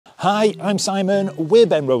Hi, I'm Simon, we're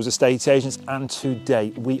Ben Rose Estate Agents, and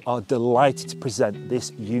today we are delighted to present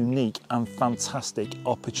this unique and fantastic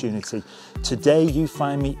opportunity. Today you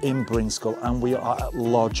find me in Brinscall and we are at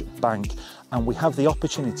Lodge Bank, and we have the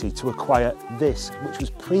opportunity to acquire this, which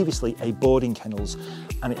was previously a boarding kennels,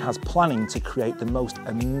 and it has planning to create the most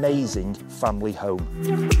amazing family home.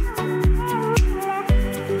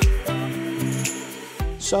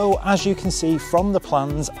 So as you can see from the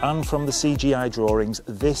plans and from the CGI drawings,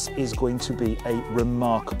 this is going to be a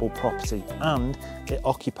remarkable property and it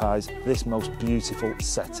occupies this most beautiful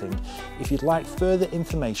setting. If you'd like further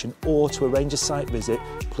information or to arrange a site visit,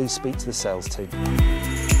 please speak to the sales team.